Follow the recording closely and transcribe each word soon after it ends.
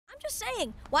just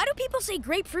saying, why do people say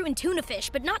grapefruit and tuna fish,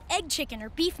 but not egg chicken or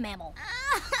beef mammal?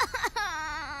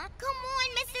 Come on,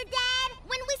 Mr. Dad.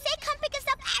 When we say come pick us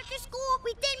up after school,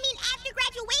 we didn't mean after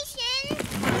graduation.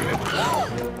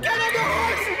 Get on the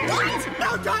horse! What?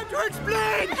 No time to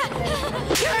explain!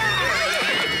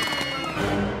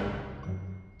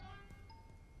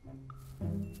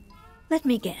 Let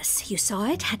me guess. You saw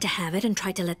it, had to have it, and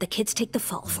tried to let the kids take the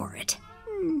fall for it.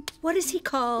 What is he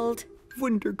called?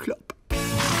 Wunderklop.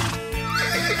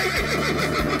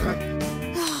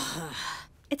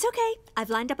 It's okay. I've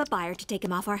lined up a buyer to take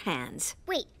him off our hands.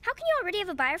 Wait, how can you already have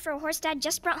a buyer for a horse Dad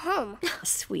just brought home?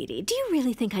 Sweetie, do you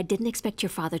really think I didn't expect your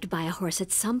father to buy a horse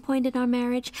at some point in our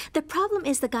marriage? The problem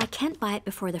is the guy can't buy it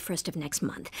before the 1st of next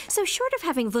month. So short of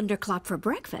having Wunderklop for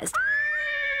breakfast,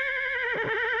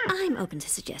 I'm open to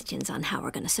suggestions on how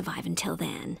we're going to survive until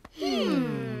then.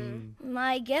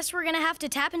 I guess we're gonna have to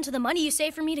tap into the money you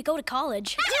saved for me to go to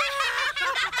college.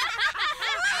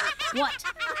 What?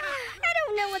 I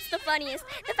don't know what's the funniest.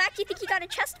 The fact you think you got a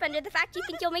trust fund or the fact you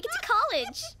think you'll make it to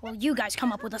college. Well, you guys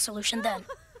come up with a solution then.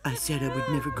 I said I would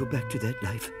never go back to that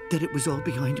life, that it was all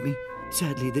behind me.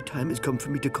 Sadly, the time has come for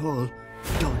me to call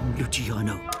Don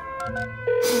Luciano.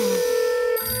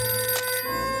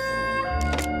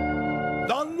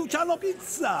 Don Luciano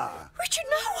Pizza! Richard,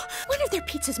 no! One of their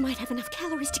pizzas might have enough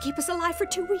calories to keep us alive for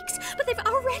 2 weeks, but they've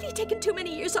already taken too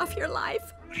many years off your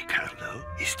life. Ricardo,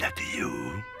 is that you?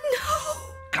 No!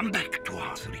 Come back to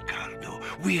us, Ricardo.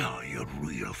 We are your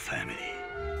real family.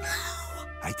 No!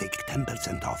 I take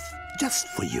 10% off, just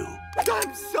for you.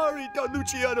 I'm sorry, Don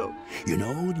Luciano. You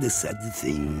know the sad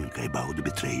thing about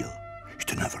betrayal?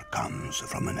 It never comes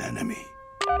from an enemy.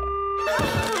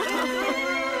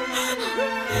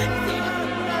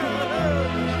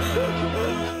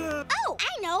 Oh,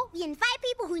 I know. We invite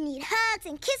people who need hugs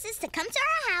and kisses to come to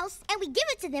our house, and we give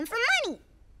it to them for money.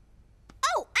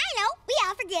 Oh, I know. We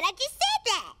all forget I just said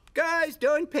that. Guys,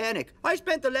 don't panic. I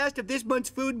spent the last of this month's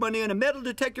food money on a metal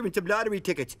detector and some lottery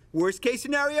tickets. Worst case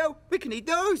scenario, we can eat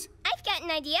those. I've got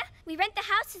an idea. We rent the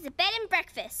house as a bed and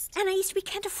breakfast. Anais, we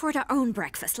can't afford our own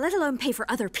breakfast, let alone pay for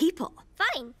other people.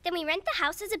 Fine. Then we rent the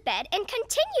house as a bed and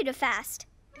continue to fast.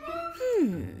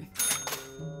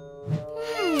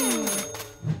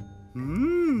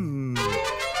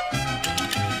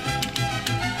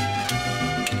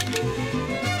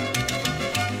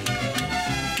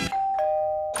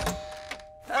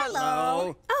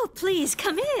 Hello. Oh, please,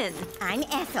 come in. I'm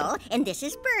Ethel, and this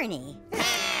is Bernie.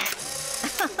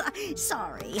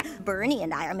 Sorry, Bernie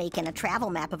and I are making a travel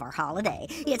map of our holiday.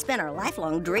 It's been our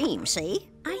lifelong dream, see?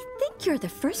 I think you're the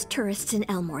first tourists in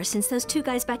Elmore since those two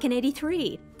guys back in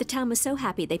 '83. The town was so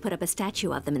happy they put up a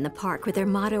statue of them in the park with their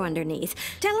motto underneath.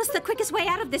 Tell us the quickest way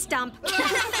out of this dump.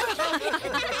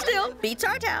 Still, beats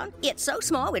our town. It's so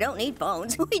small we don't need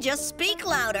phones. We just speak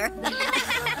louder.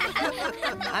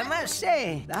 I must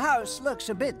say, the house looks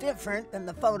a bit different than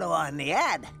the photo on the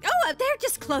ad. Oh, they're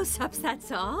just close-ups,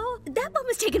 that's all. That one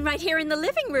was taken right here in the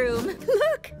living room.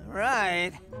 Look.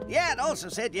 Right. Yeah, it also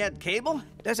said you had cable.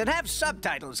 Does it have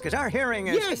subtitles? Because our hearing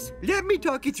is... Yes, let me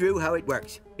talk you through how it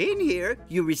works. In here,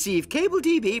 you receive cable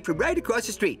TV from right across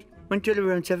the street until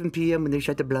around 7 p.m. when they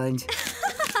shut the blinds.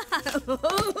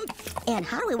 And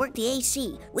how do we work the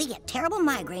AC? We get terrible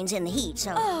migraines in the heat,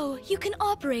 so... Oh, you can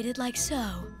operate it like so.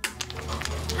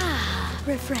 Ah,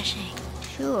 refreshing.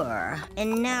 Sure.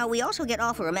 And now we also get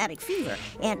awful rheumatic fever.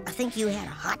 And I think you had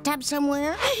a hot tub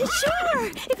somewhere?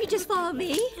 Sure, if you just follow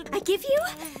me. I give you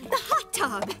the hot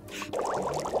tub.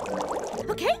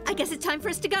 Okay, I guess it's time for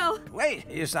us to go. Wait,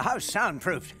 is the house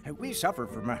soundproofed? We suffer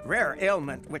from a rare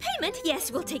ailment which... Payment? Yes,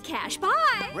 we'll take cash.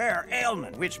 Bye. Rare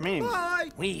ailment, which means...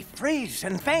 Bye. We freeze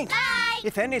and faint. Bye.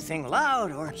 If anything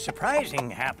loud or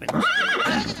surprising happens.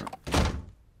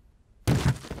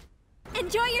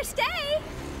 Enjoy your stay.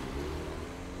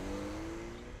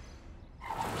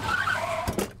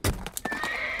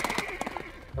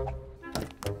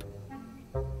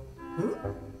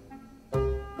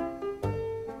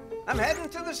 I'm heading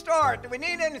to the store. Do we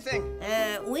need anything?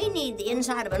 We need the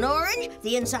inside of an orange,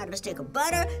 the inside of a stick of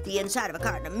butter, the inside of a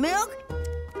carton of milk,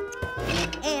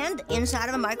 and the inside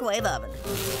of a microwave oven.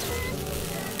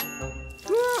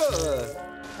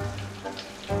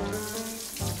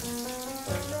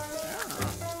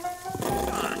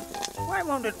 Why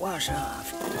won't it wash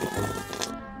off?